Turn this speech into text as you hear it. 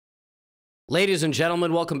Ladies and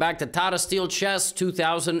gentlemen, welcome back to Tata Steel Chess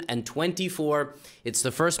 2024. It's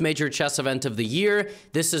the first major chess event of the year.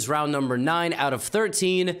 This is round number 9 out of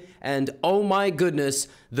 13, and oh my goodness,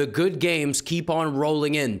 the good games keep on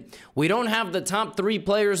rolling in. We don't have the top 3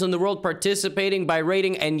 players in the world participating by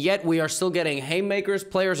rating, and yet we are still getting haymakers.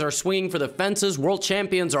 Players are swinging for the fences. World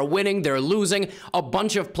champions are winning, they're losing. A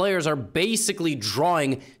bunch of players are basically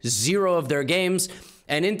drawing 0 of their games.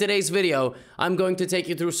 And in today's video, I'm going to take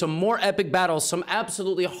you through some more epic battles, some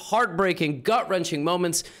absolutely heartbreaking, gut-wrenching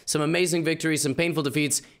moments, some amazing victories, some painful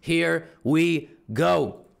defeats. Here we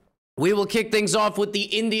go. We will kick things off with the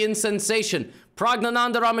Indian sensation,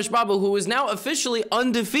 Praggnanandhaa Rameshbabu, who is now officially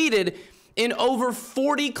undefeated in over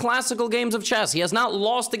 40 classical games of chess. He has not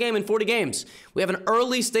lost a game in 40 games. We have an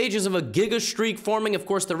early stages of a giga streak forming. Of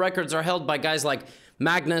course, the records are held by guys like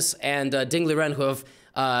Magnus and Ding Liren, who have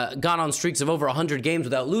gone on streaks of over 100 games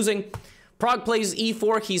without losing. Pragg plays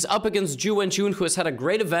e4. He's up against Ju Wenjun, who has had a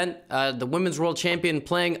great event, the women's world champion,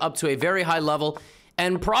 playing up to a very high level.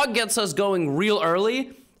 And Pragg gets us going real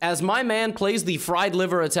early as my man plays the fried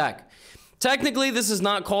liver attack. Technically, this is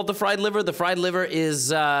not called the fried liver. The fried liver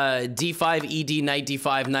is d5, ed, knight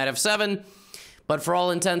d5, knight f7. But for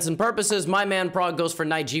all intents and purposes, my man Pragg goes for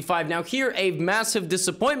knight g5. Now here, a massive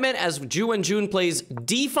disappointment as Ju Wenjun plays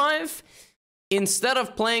d5 instead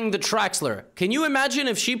of playing the Traxler. Can you imagine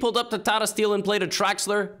if she pulled up to Tata Steel and played a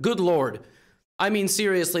Traxler? Good lord. I mean,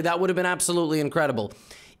 seriously, that would have been absolutely incredible.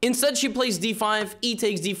 Instead, she plays d5, e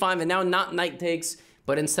takes d5, and now not knight takes,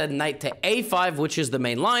 but instead knight to a5, which is the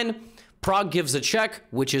main line. Pragg gives a check,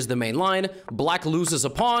 which is the main line. Black loses a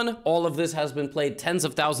pawn. All of this has been played tens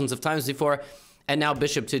of thousands of times before. And now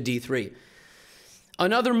bishop to d3.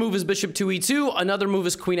 Another move is bishop to e2. Another move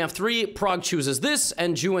is queen f3. Pragg chooses this,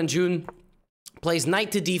 and Ju Wenjun plays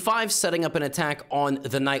knight to d5, setting up an attack on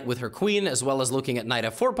the knight with her queen, as well as looking at knight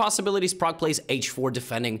f4 possibilities. Pragg plays h4,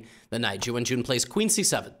 defending the knight. Ju Wenjun plays queen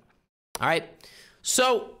c7. All right,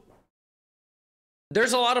 so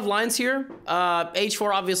there's a lot of lines here.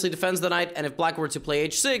 h4 obviously defends the knight, and if black were to play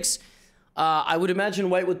h6, I would imagine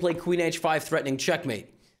white would play queen h5, threatening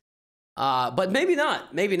checkmate. But maybe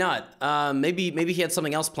not. Maybe not. Maybe he had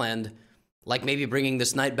something else planned, like maybe bringing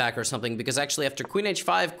this knight back or something. Because actually, after queen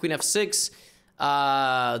h5, queen f6,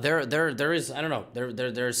 there is, I don't know.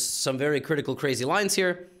 There's some very critical, crazy lines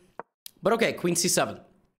here. But okay, queen c7.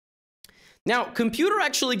 Now, computer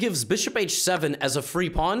actually gives bishop h7 as a free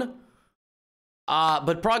pawn.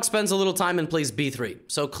 But Pragg spends a little time and plays b3.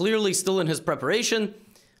 So clearly still in his preparation.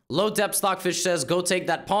 Low depth Stockfish says, go take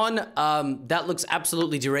that pawn. That looks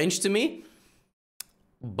absolutely deranged to me.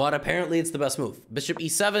 But apparently it's the best move. Bishop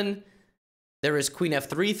e7. There is queen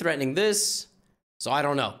f3 threatening this. So I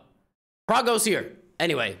don't know. Pragg goes here.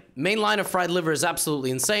 Anyway, main line of fried liver is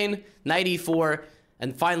absolutely insane. Knight e4.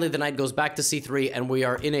 And finally the knight goes back to c3. And we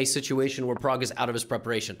are in a situation where Pragg is out of his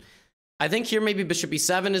preparation. I think here maybe bishop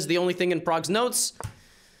e7 is the only thing in Pragg's notes.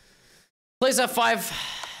 Plays f5.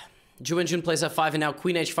 Ju Wenjun plays f5, and now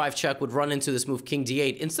queen h5 check would run into this move king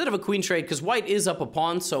d8 instead of a queen trade, because white is up a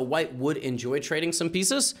pawn, so white would enjoy trading some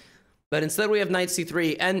pieces. But instead we have knight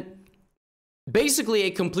c3, and basically a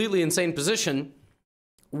completely insane position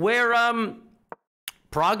where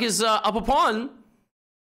Pragg is up a pawn,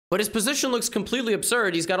 but his position looks completely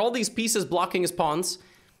absurd. He's got all these pieces blocking his pawns.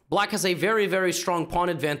 Black has a very, very strong pawn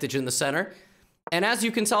advantage in the center, and as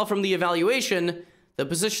you can tell from the evaluation, the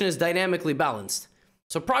position is dynamically balanced.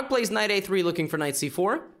 So Pragg plays knight a3 looking for knight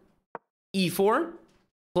c4. e4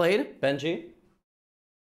 played. Benji.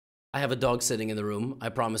 I have a dog sitting in the room. I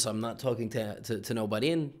promise I'm not talking to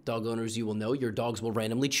nobody. And dog owners, you will know your dogs will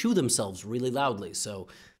randomly chew themselves really loudly. So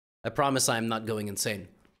I promise I'm not going insane.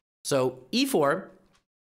 So e4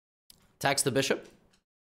 attacks the bishop.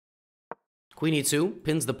 Queen e2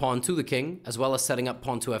 pins the pawn to the king, as well as setting up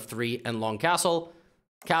pawn to f3 and long castle.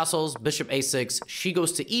 Castles, bishop a6. She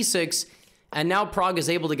goes to e6. And now Pragg is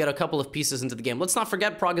able to get a couple of pieces into the game. Let's not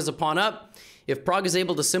forget Pragg is a pawn up. If Pragg is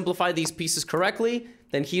able to simplify these pieces correctly,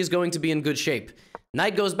 then he is going to be in good shape.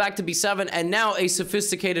 Knight goes back to b7, and now a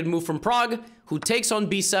sophisticated move from Pragg, who takes on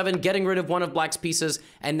b7, getting rid of one of black's pieces,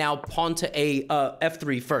 and now pawn to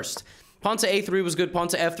f3 first. Pawn to a3 was good. Pawn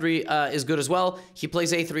to f3 is good as well. He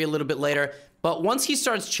plays a3 a little bit later. But once he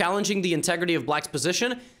starts challenging the integrity of black's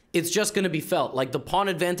position, it's just going to be felt. Like, the pawn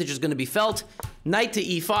advantage is going to be felt. Knight to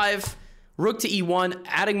e5. Rook to e1,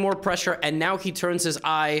 adding more pressure, and now he turns his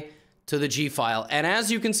eye to the g-file. And as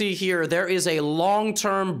you can see here, there is a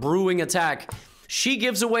long-term brewing attack. She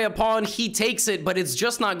gives away a pawn, he takes it, but it's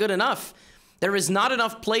just not good enough. There is not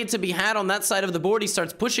enough play to be had on that side of the board. He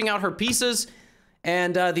starts pushing out her pieces,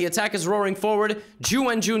 and the attack is roaring forward. Ju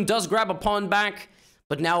Wenjun does grab a pawn back,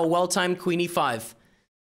 but now a well-timed queen e5.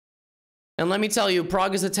 And let me tell you,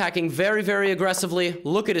 Pragg is attacking very, very aggressively.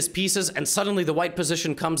 Look at his pieces, and suddenly the white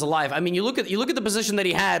position comes alive. I mean, you look at the position that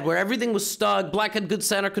he had, where everything was stuck. Black had good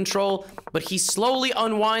center control, but he slowly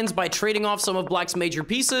unwinds by trading off some of Black's major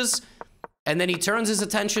pieces, and then he turns his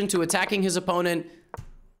attention to attacking his opponent.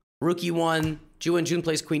 Rook e1, Ju Wenjun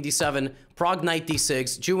plays queen d7, Pragg knight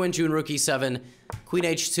d6, Ju Wenjun rook e7, queen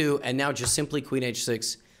h2, and now just simply queen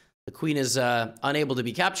h6. The queen is unable to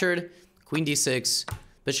be captured. Queen d6.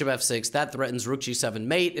 Bishop f6, that threatens rook g7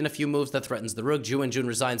 mate in a few moves, that threatens the rook. Ju Wenjun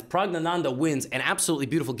resigns. Praggnanandhaa wins an absolutely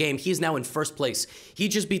beautiful game. He is now in first place. He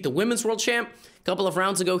just beat the women's world champ. A couple of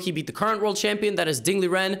rounds ago, he beat the current world champion, that is Ding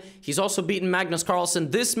Liren. He's also beaten Magnus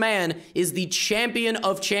Carlsen. This man is the champion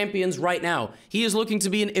of champions right now. He is looking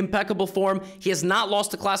to be in impeccable form. He has not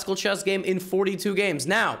lost a classical chess game in 42 games.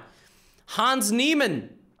 Now, Hans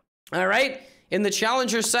Niemann, all right? In the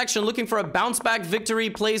challenger section, looking for a bounce-back victory,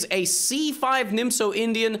 plays a c5 Nimzo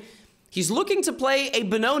Indian. He's looking to play a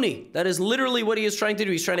Benoni. That is literally what he is trying to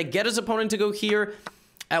do. He's trying to get his opponent to go here,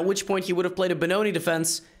 at which point he would have played a Benoni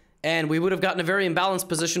defense, and we would have gotten a very imbalanced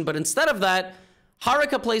position. But instead of that,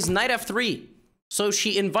 Haruka plays knight f3. So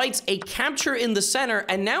she invites a capture in the center,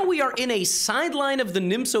 and now we are in a sideline of the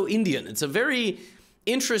Nimzo Indian. It's a very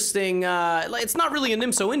interesting, it's not really a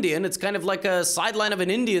Nimzo Indian, it's kind of like a sideline of an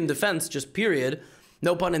Indian defense, just period.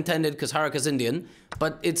 No pun intended, because Haruka's Indian,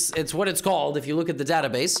 but it's what it's called if you look at the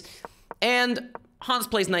database. And Hans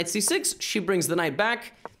plays knight c6, she brings the knight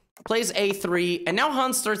back, plays a3, and now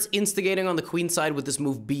Hans starts instigating on the queen side with this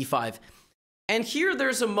move b5. And here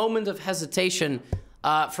there's a moment of hesitation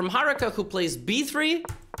from Haruka, who plays b3,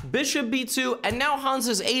 bishop b2, and now Hans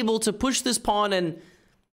is able to push this pawn and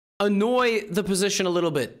annoy the position a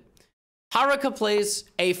little bit. Haruka plays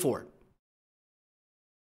a4.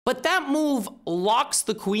 But that move locks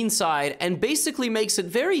the queen side and basically makes it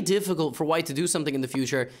very difficult for white to do something in the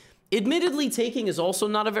future. Admittedly, taking is also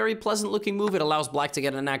not a very pleasant looking move. It allows black to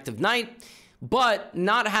get an active knight, but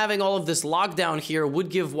not having all of this lockdown here would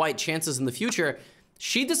give white chances in the future.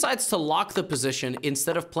 She decides to lock the position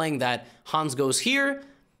instead of playing that. Hans goes here,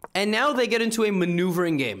 and now they get into a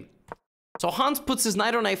maneuvering game. So Hans puts his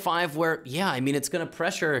knight on a5 where, yeah, I mean, it's going to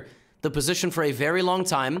pressure the position for a very long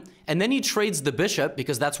time. And then he trades the bishop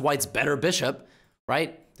because that's white's better bishop,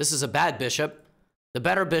 right? This is a bad bishop. The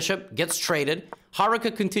better bishop gets traded.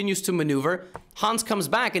 Haruka continues to maneuver. Hans comes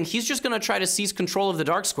back and he's just going to try to seize control of the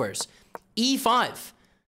dark squares. e5.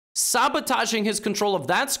 Sabotaging his control of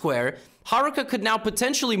that square. Haruka could now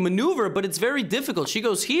potentially maneuver, but it's very difficult. She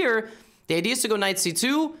goes here. The idea is to go knight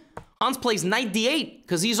c2. Hans plays knight d8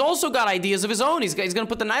 because he's also got ideas of his own. He's going to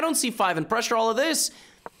put the knight on c5 and pressure all of this.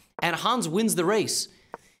 And Hans wins the race.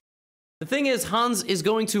 The thing is, Hans is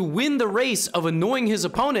going to win the race of annoying his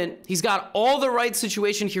opponent. He's got all the right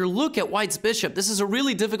situation here. Look at white's bishop. This is a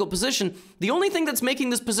really difficult position. The only thing that's making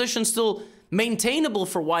this position still maintainable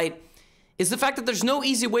for white is the fact that there's no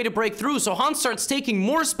easy way to break through. So Hans starts taking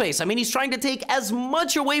more space. I mean, he's trying to take as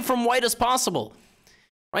much away from white as possible.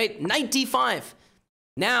 Right? Knight d5.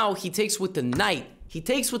 Now he takes with the knight. He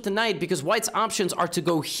takes with the knight because white's options are to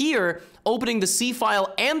go here, opening the c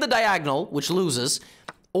file and the diagonal, which loses,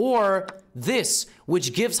 or this,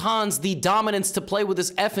 which gives Hans the dominance to play with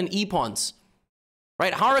his f and e pawns.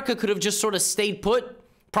 Right? Haruka could have just sort of stayed put.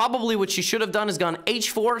 Probably what she should have done is gone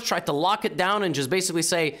h4, tried to lock it down and just basically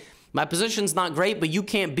say, my position's not great, but you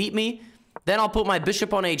can't beat me. Then I'll put my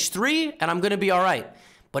bishop on h3, and I'm going to be all right.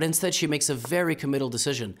 But instead, she makes a very committal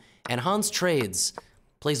decision. And Hans trades,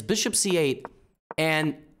 plays bishop c8,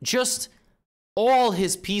 and just all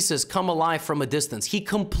his pieces come alive from a distance. He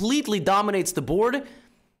completely dominates the board,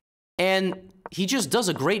 and he just does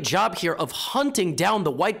a great job here of hunting down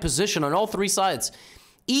the white position on all three sides.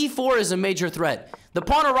 e4 is a major threat. The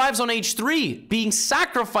pawn arrives on h3, being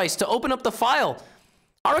sacrificed to open up the file.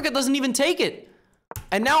 Haruka doesn't even take it.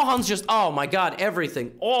 And now Hans just, oh my god,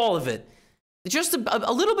 everything, all of it. Just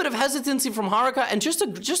a little bit of hesitancy from Haruka, and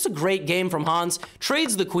just a great game from Hans.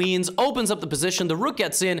 Trades the queens, opens up the position, the rook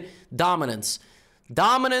gets in, dominance.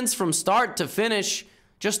 Dominance from start to finish.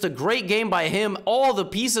 Just a great game by him, all the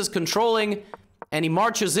pieces controlling, and he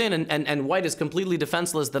marches in, and white is completely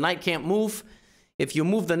defenseless. The knight can't move. If you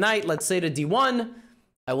move the knight, let's say to d1,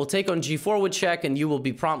 I will take on g4 with check, and you will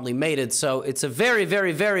be promptly mated. So it's a very,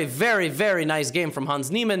 very, very, very, very nice game from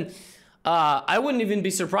Hans Niemann. I wouldn't even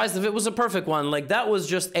be surprised if it was a perfect one. Like, that was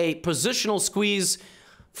just a positional squeeze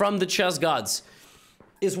from the chess gods,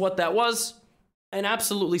 is what that was. An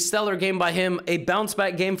absolutely stellar game by him, a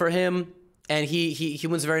bounce-back game for him, and he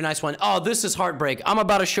wins a very nice one. Oh, this is heartbreak. I'm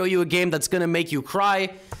about to show you a game that's going to make you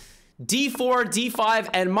cry. d4, d5,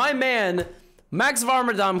 and my man Max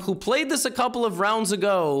Varmerdam, who played this a couple of rounds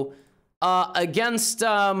ago against...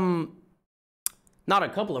 not a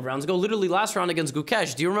couple of rounds ago, literally last round against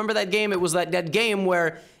Gukesh. Do you remember that game? It was that game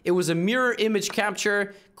where it was a mirror image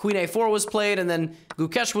capture. Queen A4 was played, and then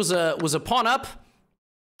Gukesh was a pawn up.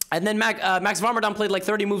 And then Max Varmerdam played like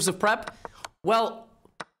 30 moves of prep. Well,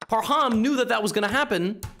 Parham knew that was going to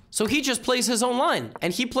happen, so he just plays his own line.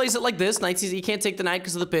 And he plays it like this. Knight sees he can't take the knight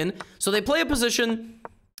because of the pin. So they play a position,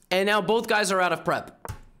 and now both guys are out of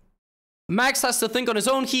prep. Max has to think on his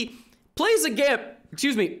own. He plays a gambit.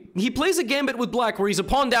 Excuse me. He plays a gambit with black where he's a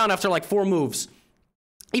pawn down after like 4 moves.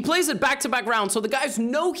 He plays it back-to-back rounds, so the guys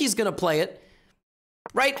know he's going to play it.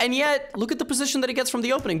 Right? And yet, look at the position that he gets from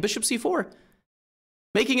the opening. Bishop c4.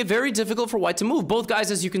 Making it very difficult for white to move. Both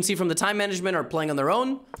guys, as you can see from the time management, are playing on their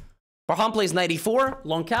own. Parham plays knight e4,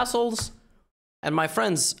 long castles. And my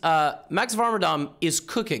friends, Max Varmerdam is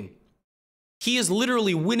cooking. He is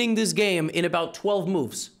literally winning this game in about 12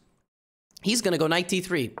 moves. He's going to go knight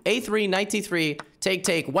d3. a3, knight d3,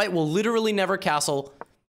 take. White will literally never castle.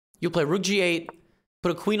 You'll play rook g8,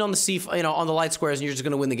 put a queen on the on the light squares, and you're just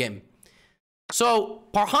going to win the game. So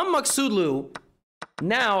Parham Maksudlu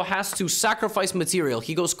now has to sacrifice material.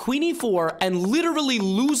 He goes queen e4 and literally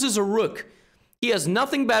loses a rook. He has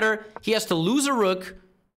nothing better. He has to lose a rook.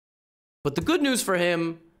 But the good news for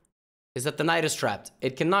him is that the knight is trapped.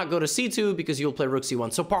 It cannot go to c2 because you'll play rook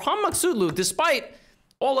c1. So Parham Maksudlu, despite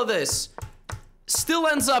all of this, still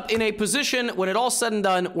ends up in a position, when it all said and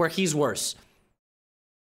done, where he's worse.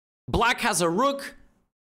 Black has a rook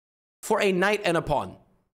for a knight and a pawn.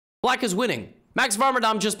 Black is winning. Max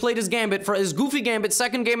Varmerdam just played his gambit for his goofy gambit,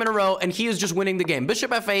 second game in a row, and he is just winning the game.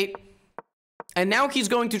 Bishop f8. And now he's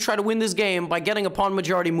going to try to win this game by getting a pawn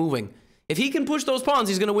majority moving. If he can push those pawns,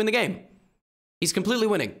 he's going to win the game. He's completely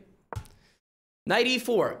winning. Knight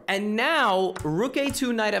e4. And now, rook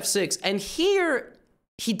a2, knight f6. And here,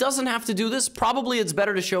 he doesn't have to do this. Probably it's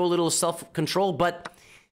better to show a little self-control, but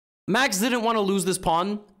Max didn't want to lose this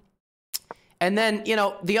pawn. And then, you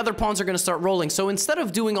know, the other pawns are going to start rolling. So instead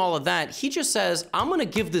of doing all of that, he just says, I'm going to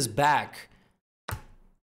give this back.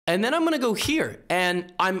 And then I'm going to go here.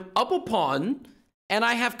 And I'm up a pawn, and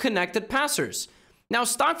I have connected passers. Now,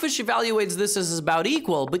 Stockfish evaluates this as about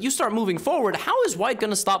equal, but you start moving forward. How is White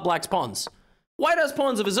going to stop Black's pawns? White has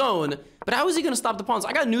pawns of his own, but how is he going to stop the pawns?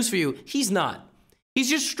 I got news for you. He's not. He's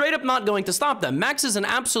just straight up not going to stop them. Max is an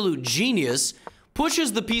absolute genius,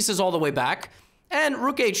 pushes the pieces all the way back, and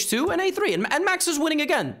rook h2 and a3, and Max is winning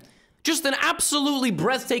again. Just an absolutely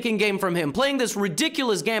breathtaking game from him, playing this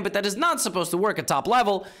ridiculous gambit that is not supposed to work at top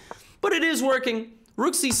level, but it is working.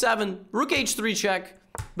 Rook c7, rook h3 check,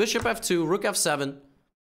 bishop f2, rook f7.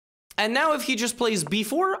 And now if he just plays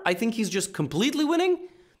b4, I think he's just completely winning.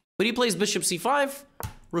 But he plays bishop c5,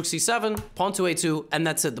 rook c7, pawn to a2, and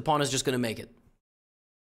that's it. The pawn is just going to make it.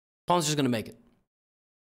 Pawn's just going to make it.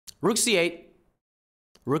 Rook c8,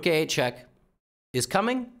 rook a8 check is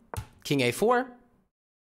coming. King a4.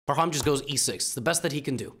 Parham just goes e6. It's the best that he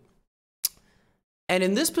can do. And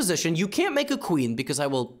in this position, you can't make a queen because I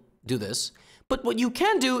will do this. But what you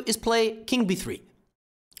can do is play king b3.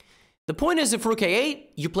 The point is, if rook a8,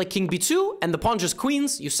 you play king b2, and the pawn just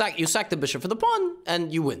queens. You sack the bishop for the pawn,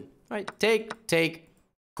 and you win. Right? Take,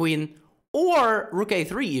 queen, or rook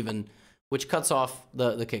a3 even, which cuts off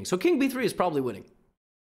the king. So king b3 is probably winning.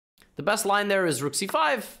 The best line there is rook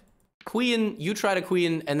c5, queen, you try to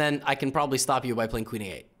queen, and then I can probably stop you by playing queen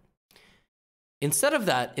a8. Instead of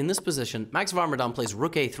that, in this position, Max Varmerdam plays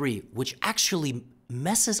rook a3, which actually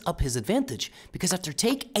messes up his advantage, because after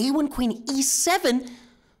take a1 queen e7,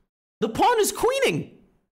 the pawn is queening.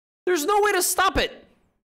 There's no way to stop it.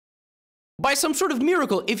 By some sort of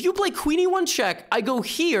miracle, if you play queen e1 check, I go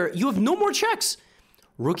here, you have no more checks.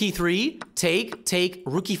 Rook e3, take,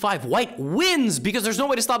 rook e5. White wins because there's no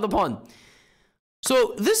way to stop the pawn.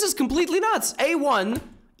 So this is completely nuts. a1,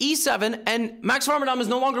 e7, and Max Varmerdam is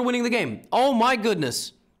no longer winning the game. Oh my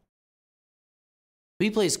goodness. He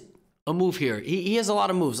plays a move here. He has a lot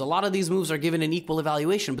of moves. A lot of these moves are given an equal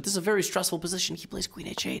evaluation, but this is a very stressful position. He plays queen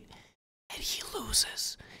h8, and he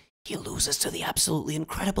loses. He loses to the absolutely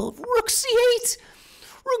incredible rook c8.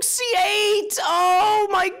 Rook c8. Oh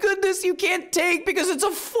my goodness, you can't take because it's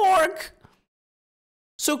a fork.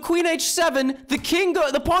 So queen h7,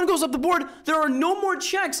 the pawn goes up the board. There are no more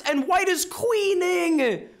checks, and white is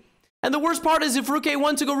queening. And the worst part is if rook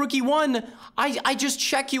a1 to go rook e1, I just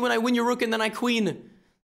check you and I win your rook and then I queen.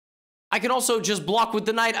 I can also just block with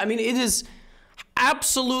the knight. I mean, it is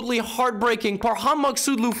absolutely heartbreaking. Parham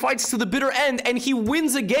Maksudlu fights to the bitter end, and he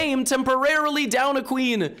wins a game temporarily down a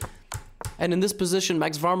queen. And in this position,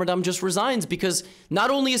 Max Varmerdam just resigns because not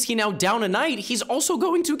only is he now down a knight, he's also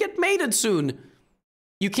going to get mated soon.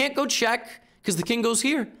 You can't go check because the king goes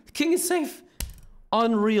here. The king is safe.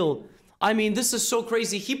 Unreal. I mean, this is so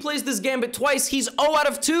crazy. He plays this gambit twice. He's 0 out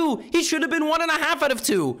of 2. He should have been 1.5 out of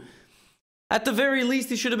 2. At the very least,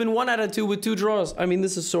 he should have been 1 out of 2 with 2 draws. I mean,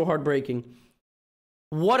 this is so heartbreaking.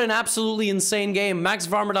 What an absolutely insane game. Max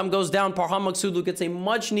Varmerdam goes down. Parham Maghsoodlu gets a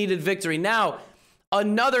much-needed victory. Now,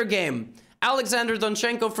 another game. Alexander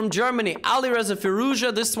Donchenko from Germany. Alireza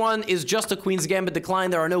Firouzja. This one is just a Queen's Gambit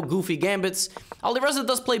decline. There are no goofy gambits. Alireza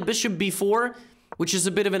does play Bishop B4, which is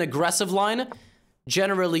a bit of an aggressive line.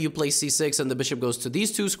 Generally, you play C6 and the bishop goes to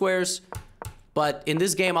these 2 squares. But in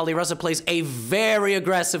this game, Alireza plays a very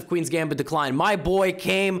aggressive Queen's Gambit decline. My boy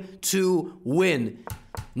came to win.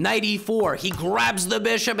 Knight E4. He grabs the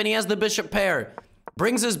bishop and he has the bishop pair.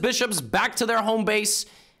 Brings his bishops back to their home base.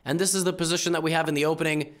 And this is the position that we have in the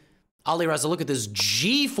opening. Alireza, look at this.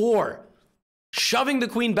 G4. Shoving the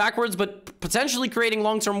queen backwards, but potentially creating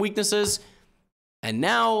long-term weaknesses. And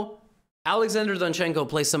now, Alexander Donchenko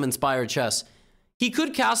plays some inspired chess. He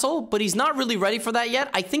could castle, but he's not really ready for that yet.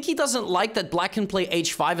 I think he doesn't like that black can play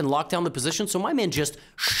H5 and lock down the position, so my man just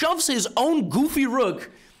shoves his own goofy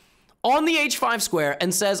rook on the H5 square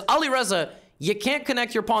and says, Alireza, you can't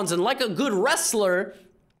connect your pawns. And like a good wrestler,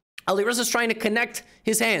 Alireza's trying to connect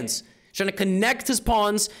his hands, trying to connect his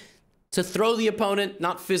pawns to throw the opponent,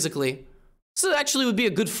 not physically. This actually would be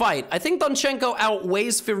a good fight. I think Donchenko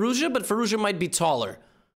outweighs Firouzja, but Firouzja might be taller.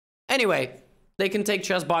 Anyway, they can take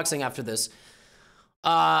chess boxing after this.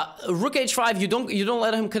 Rook H5, you don't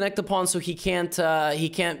let him connect the pawn, so he can't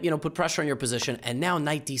put pressure on your position. And now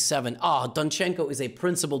Knight D7. Donchenko is a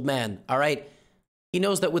principled man. All right. He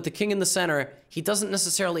knows that with the king in the center, he doesn't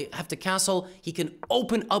necessarily have to castle. He can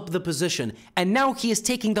open up the position. And now he is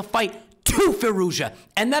taking the fight to Firouzja.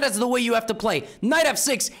 And that is the way you have to play. Knight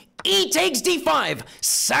F6, E takes D5,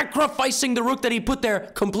 sacrificing the rook that he put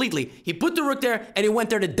there completely. He put the rook there and he went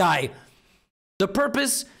there to die. The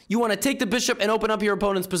purpose, you want to take the bishop and open up your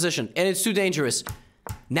opponent's position. And it's too dangerous.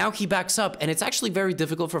 Now he backs up. And it's actually very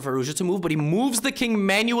difficult for Firouzja to move, but he moves the king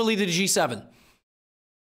manually to G7.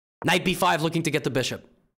 Knight B5 looking to get the bishop.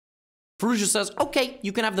 Firouzja says, okay,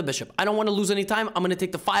 you can have the bishop. I don't want to lose any time. I'm going to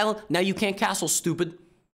take the file. Now you can't castle, stupid.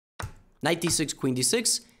 Knight D6, Queen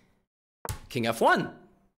D6, King F1.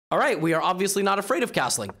 All right, we are obviously not afraid of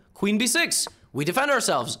castling. Queen B6, we defend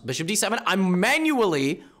ourselves. Bishop D7, I'm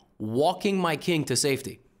manually walking my king to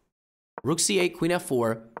safety. Rook C8, Queen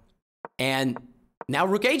F4, and now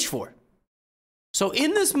Rook H4. So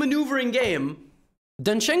in this maneuvering game,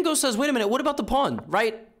 Donchenko says, wait a minute, what about the pawn,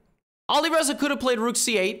 right? Alireza could have played Rook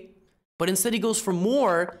C8, but instead he goes for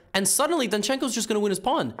more, and suddenly Donchenko's just going to win his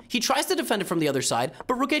pawn. He tries to defend it from the other side,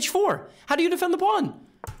 but Rook H4. How do you defend the pawn?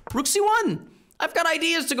 Rook C1. I've got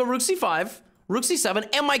ideas to go Rook C5, Rook C7,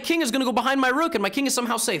 and my king is going to go behind my rook, and my king is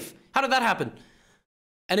somehow safe. How did that happen?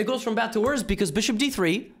 And it goes from bad to worse because Bishop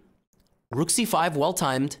D3, Rook C5,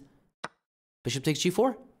 well-timed, Bishop takes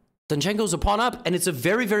G4. Donchenko's a pawn up, and it's a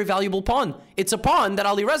very, very valuable pawn. It's a pawn that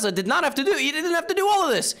Alireza did not have to do. He didn't have to do all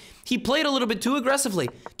of this. He played a little bit too aggressively.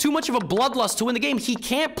 Too much of a bloodlust to win the game. He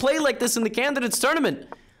can't play like this in the candidates tournament.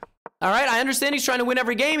 All right, I understand he's trying to win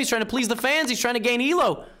every game. He's trying to please the fans. He's trying to gain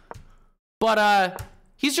elo. But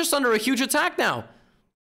he's just under a huge attack now.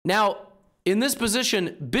 Now, in this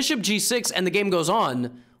position, Bishop G6, and the game goes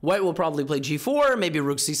on. White will probably play G4, maybe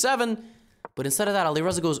Rook C7. But instead of that,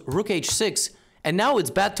 Alireza goes Rook H6. And now it's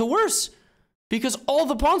bad to worse because all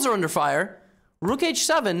the pawns are under fire. Rook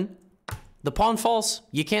H7, the pawn falls.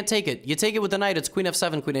 You can't take it. You take it with the knight. It's Queen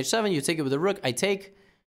F7, Queen H7. You take it with the rook. I take.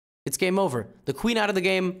 It's game over. The queen out of the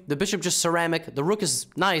game. The bishop just ceramic. The rook is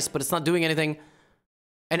nice, but it's not doing anything.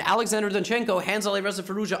 And Alexander Donchenko hands Alireza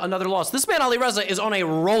Firouzja another loss. This man Alireza is on a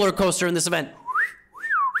roller coaster in this event.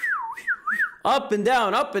 Up and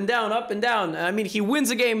down, up and down, up and down. I mean, he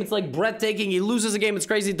wins a game, it's like breathtaking. He loses a game, it's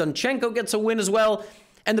crazy. Donchenko gets a win as well.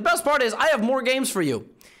 And the best part is, I have more games for you.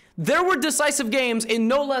 There were decisive games in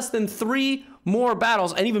no less than 3 more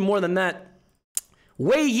battles, and even more than that.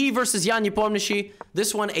 Wei Yi versus Jan Nepomniachtchi.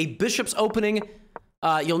 This one, a bishop's opening.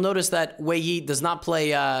 You'll notice that Wei Yi does not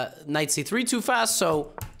play knight c3 too fast,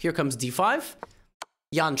 so here comes d5.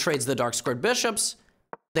 Jan trades the dark squared bishops.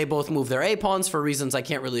 They both move their A-pawns for reasons I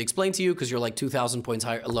can't really explain to you because you're like 2,000 points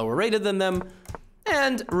higher, lower rated than them.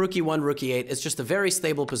 And rook e1, rook e8. It's just a very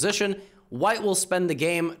stable position. White will spend the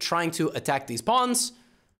game trying to attack these pawns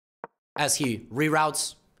as he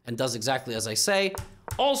reroutes and does exactly as I say.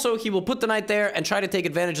 Also, he will put the knight there and try to take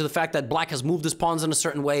advantage of the fact that black has moved his pawns in a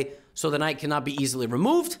certain way so the knight cannot be easily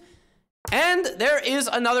removed. And there is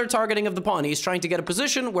another targeting of the pawn. He's trying to get a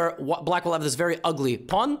position where black will have this very ugly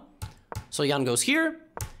pawn. So Jan goes here.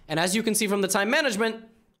 And as you can see from the time management,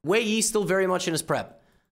 Wei Yi still very much in his prep.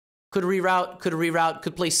 Could reroute,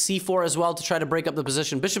 could play c4 as well to try to break up the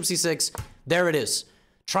position. Bishop c6, there it is.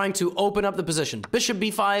 Trying to open up the position. Bishop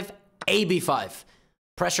b5, a b5.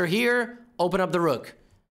 Pressure here, open up the rook.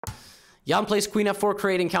 Jan plays queen f4,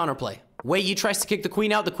 creating counterplay. Wei Yi tries to kick the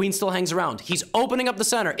queen out, the queen still hangs around. He's opening up the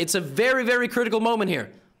center. It's a very, very critical moment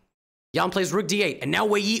here. Jan plays rook d8, and now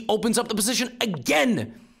Wei Yi opens up the position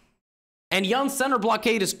again. And Jan's center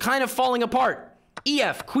blockade is kind of falling apart.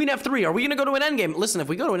 EF, queen f3. Are we going to go to an endgame? Listen, if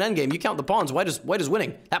we go to an endgame, you count the pawns. White is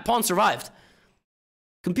winning. That pawn survived.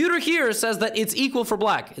 Computer here says that it's equal for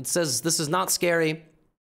black. It says this is not scary.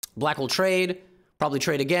 Black will trade, probably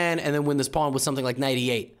trade again, and then win this pawn with something like knight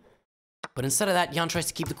e8. But instead of that, Jan tries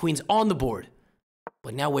to keep the queens on the board.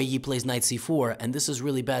 But now Wei Yi plays knight c4, and this is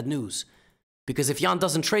really bad news. Because if Jan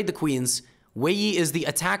doesn't trade the queens, Wei Yi is the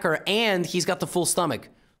attacker, and he's got the full stomach.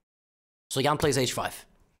 So Jan plays h5.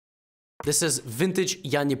 This is vintage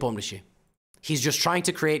Jan Nepomniachtchi. He's just trying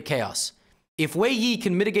to create chaos. If Wei Yi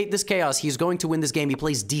can mitigate this chaos, he's going to win this game. He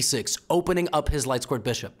plays d6, opening up his light-squared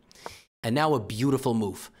bishop. And now a beautiful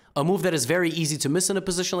move. A move that is very easy to miss in a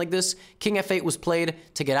position like this. King f8 was played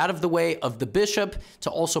to get out of the way of the bishop,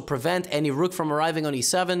 to also prevent any rook from arriving on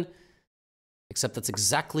e7. Except that's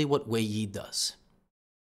exactly what Wei Yi does.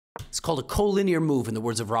 It's called a collinear move, in the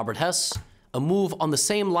words of Robert Hess. A move on the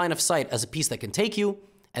same line of sight as a piece that can take you.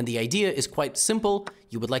 And the idea is quite simple.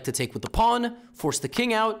 You would like to take with the pawn, force the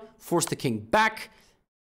king out, force the king back,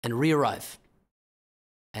 and re-arrive.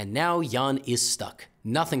 And now Jan is stuck.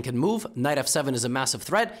 Nothing can move. Knight f7 is a massive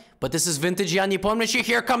threat, but this is vintage Jan Nepomniachtchi.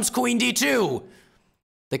 Here comes queen d2.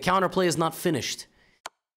 The counterplay is not finished.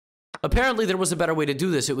 Apparently, there was a better way to do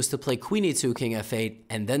this. It was to play queen e2, king f8,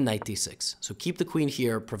 and then knight d6. So keep the queen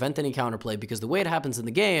here, prevent any counterplay, because the way it happens in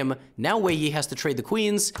the game, now Wei Yi has to trade the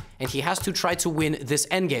queens, and he has to try to win this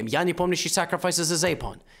endgame. Jan Nepomniachtchi sacrifices his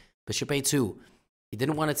a-pawn. Bishop a2. He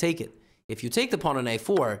didn't want to take it. If you take the pawn on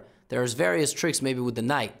a4, there's various tricks, maybe with the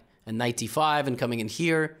knight, and knight d5, and coming in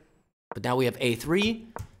here. But now we have a3.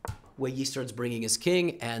 Wei Yi starts bringing his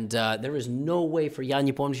king, and there is no way for Jan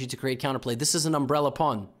Nepomniachtchi to create counterplay. This is an umbrella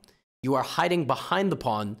pawn. You are hiding behind the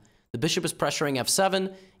pawn. The bishop is pressuring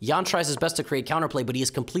f7. Jan tries his best to create counterplay, but he is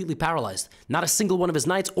completely paralyzed. Not a single one of his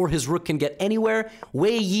knights or his rook can get anywhere.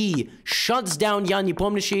 Wei Yi shuts down Jan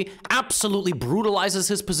Nepomniachtchi, absolutely brutalizes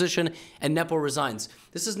his position, and Nepo resigns.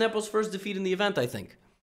 This is Nepo's first defeat in the event, I think.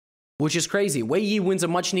 Which is crazy. Wei Yi wins a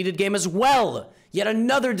much-needed game as well. Yet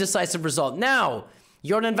another decisive result. Now,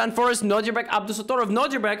 Jordan van Forest, Nodjebek, Abdusatorov,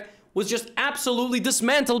 Nodjebek was just absolutely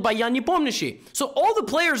dismantled by Jan Nepomniachtchi. So all the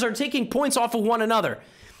players are taking points off of one another.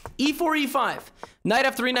 e4, e5, knight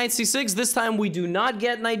f3, knight c6. This time we do not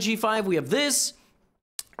get knight g5. We have this.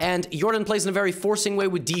 And Jordan plays in a very forcing way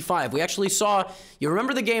with d5. We actually saw, you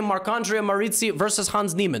remember the game Marc-Andrea Marizzi versus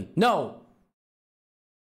Hans Niemann? No.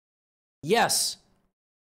 Yes.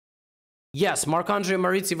 Yes, Marc-Andrea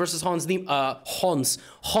Marizzi versus Hans Niemann.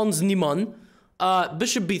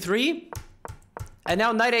 Bishop b3. And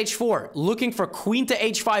now knight h4, looking for queen to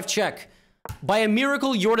h5 check. By a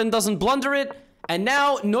miracle, Jordan doesn't blunder it. And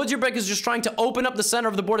now Nodjebek is just trying to open up the center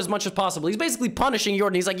of the board as much as possible. He's basically punishing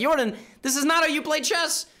Jordan. He's like, Jordan, this is not how you play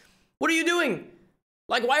chess. What are you doing?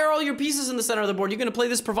 Like, why are all your pieces in the center of the board? You're going to play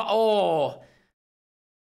this Oh.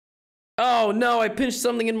 Oh, no, I pinched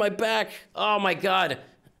something in my back. Oh, my God.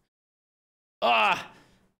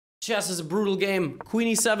 Chess is a brutal game.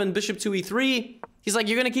 Queen e7, bishop 2 e3. He's like,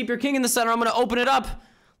 you're going to keep your king in the center. I'm going to open it up.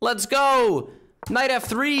 Let's go. Knight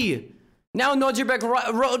f3. Now Nodjebek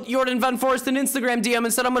wrote Jordan van Forest an Instagram DM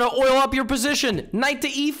and said, I'm going to oil up your position. Knight to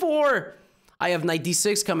e4. I have knight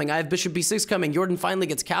d6 coming. I have bishop b6 coming. Jordan finally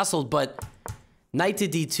gets castled, but knight to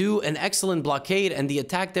d2, an excellent blockade, and the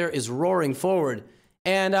attack there is roaring forward.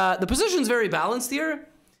 And the position's very balanced here.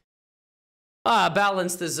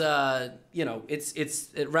 Balanced is, you know, it's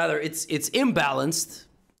imbalanced.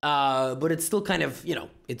 But it's still kind of, you know,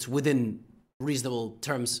 it's within reasonable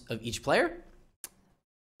terms of each player.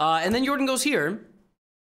 And then Jordan goes here,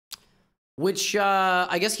 which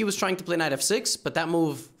I guess he was trying to play knight f6, but that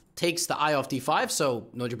move takes the eye off d5, so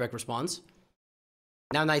Nodjebek responds.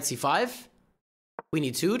 Now knight c5, queen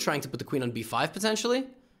e2, trying to put the queen on b5 potentially,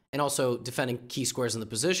 and also defending key squares in the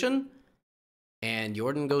position. And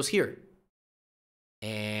Jordan goes here.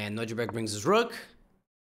 And Nodjebek brings his rook.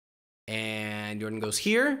 And Jordan goes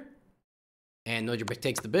here. And Nodjebek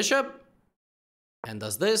takes the bishop. And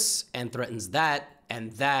does this. And threatens that.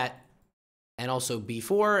 And that. And also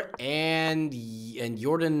b4. And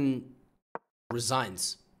Jordan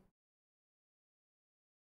resigns.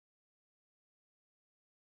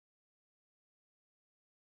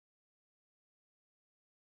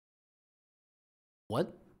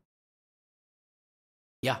 What?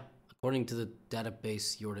 Yeah, according to the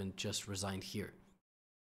database, Jordan just resigned here.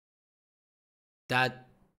 That...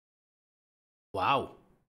 Wow.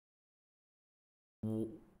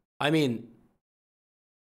 I mean,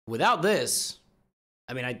 without this...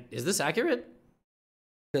 I mean, is this accurate?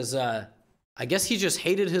 Because, I guess he just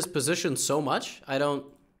hated his position so much. I don't...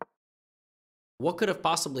 What could have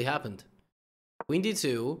possibly happened? Queen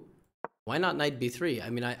d2. Why not knight b3?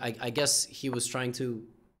 I mean, I guess he was trying to...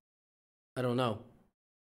 I don't know.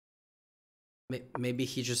 Maybe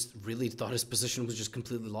he just really thought his position was just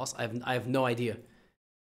completely lost. I have no idea.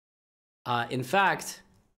 In fact,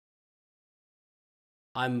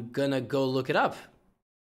 I'm gonna go look it up.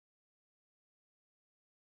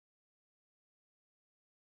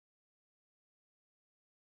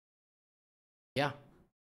 Yeah.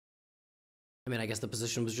 I mean, I guess the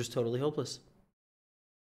position was just totally hopeless.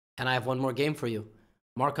 And I have one more game for you.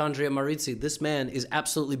 Marc-Andrea Marizzi, this man is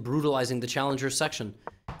absolutely brutalizing the challenger section.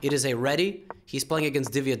 It is a ready. He's playing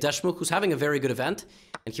against Divya Deshmukh, who's having a very good event,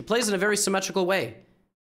 and he plays in a very symmetrical way.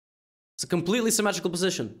 It's a completely symmetrical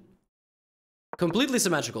position. Completely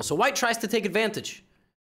symmetrical. So white tries to take advantage.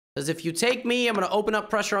 Because if you take me, I'm going to open up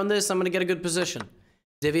pressure on this, I'm going to get a good position.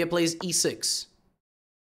 Divya plays e6.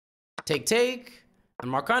 Take.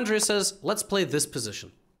 And Marc-Andrea says, let's play this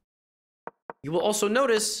position. You will also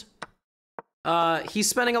notice he's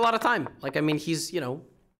spending a lot of time. Like, I mean, he's, you know,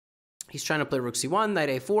 he's trying to play rook c1, knight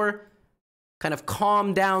a4, kind of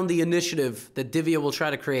calm down the initiative that Divya will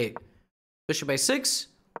try to create. Bishop a6,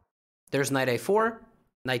 there's knight a4,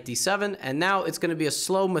 knight d7, and now it's going to be a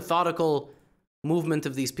slow, methodical movement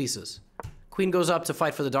of these pieces. Queen goes up to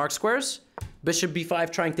fight for the dark squares. Bishop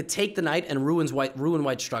b5 trying to take the knight and ruin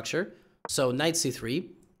white structure. So knight c3.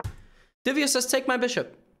 Divya says, take my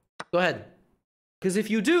bishop. Go ahead. Because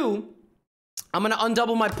if you do, I'm going to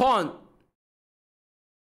undouble my pawn.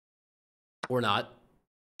 Or not.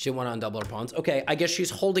 She didn't want to undouble her pawns. Okay, I guess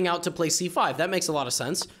she's holding out to play c5. That makes a lot of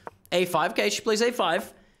sense. a5. Okay, she plays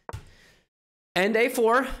a5. And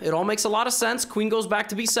a4. It all makes a lot of sense. Queen goes back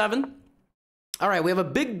to b7. All right, we have a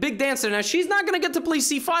big dancer. Now, she's not going to get to play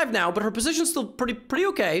c5 now, but her position's still pretty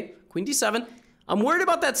okay. Queen d7. I'm worried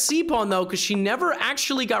about that c-pawn, though, because she never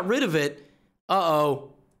actually got rid of it.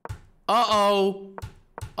 Uh-oh. Uh-oh.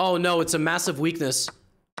 Oh, no, it's a massive weakness.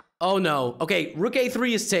 Oh, no. Okay, rook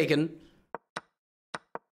a3 is taken.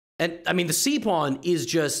 And, I mean, the c-pawn is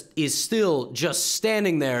still just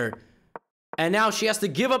standing there. And now she has to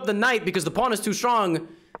give up the knight because the pawn is too strong.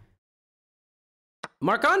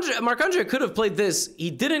 Marc-Andrea could have played this. He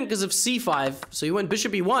didn't because of c5, so he went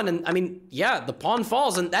bishop e1, and I mean, yeah, the pawn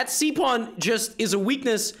falls, and that c-pawn just is a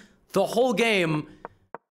weakness the whole game.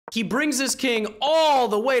 He brings his king all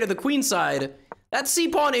the way to the queen side. That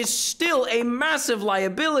c-pawn is still a massive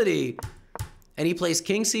liability. And he plays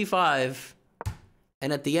king c5,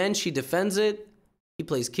 and at the end, she defends it. He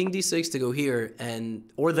plays king d6 to go here,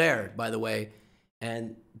 or there, by the way,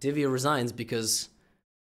 and Divya resigns because,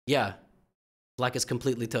 yeah, black is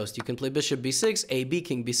completely toast. You can play bishop b6, ab,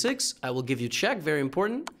 king b6. I will give you check, very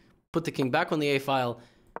important. Put the king back on the a file,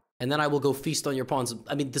 and then I will go feast on your pawns.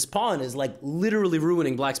 I mean, this pawn is like literally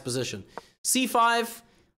ruining black's position. c5,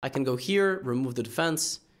 I can go here, remove the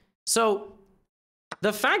defense. So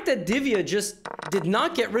the fact that Divya just did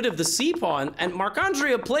not get rid of the c-pawn, and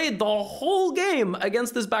Marc-Andrea played the whole game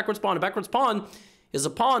against this backwards pawn. A backwards pawn is a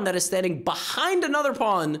pawn that is standing behind another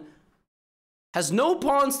pawn, has no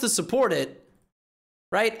pawns to support it,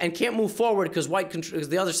 right? And can't move forward because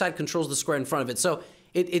the other side controls the square in front of it. So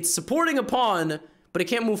it's supporting a pawn, but it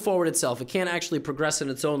can't move forward itself. It can't actually progress in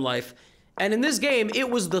its own life. And in this game, it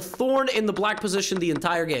was the thorn in the black position the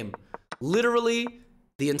entire game. Literally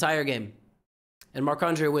the entire game. And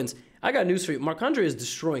Marc-Andrea wins. I got news for you. Marc-Andrea is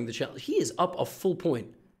destroying the challenge. He is up a full point.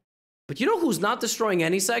 But you know who's not destroying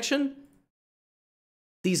any section?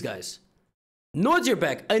 These guys.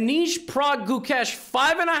 Nordirbek, Anish, Prague, Gukesh,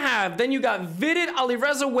 5.5. Then you got Vidit,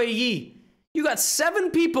 Alireza, Weyi. You got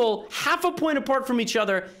 7 people, half a point apart from each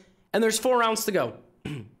other, and there's 4 rounds to go.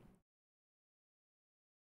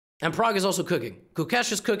 And Prague is also cooking.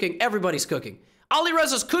 Gukesh is cooking. Everybody's cooking.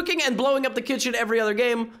 Alireza's cooking and blowing up the kitchen every other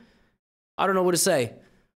game. I don't know what to say.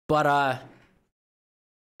 But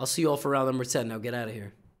I'll see you all for round number 10. Now get out of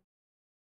here.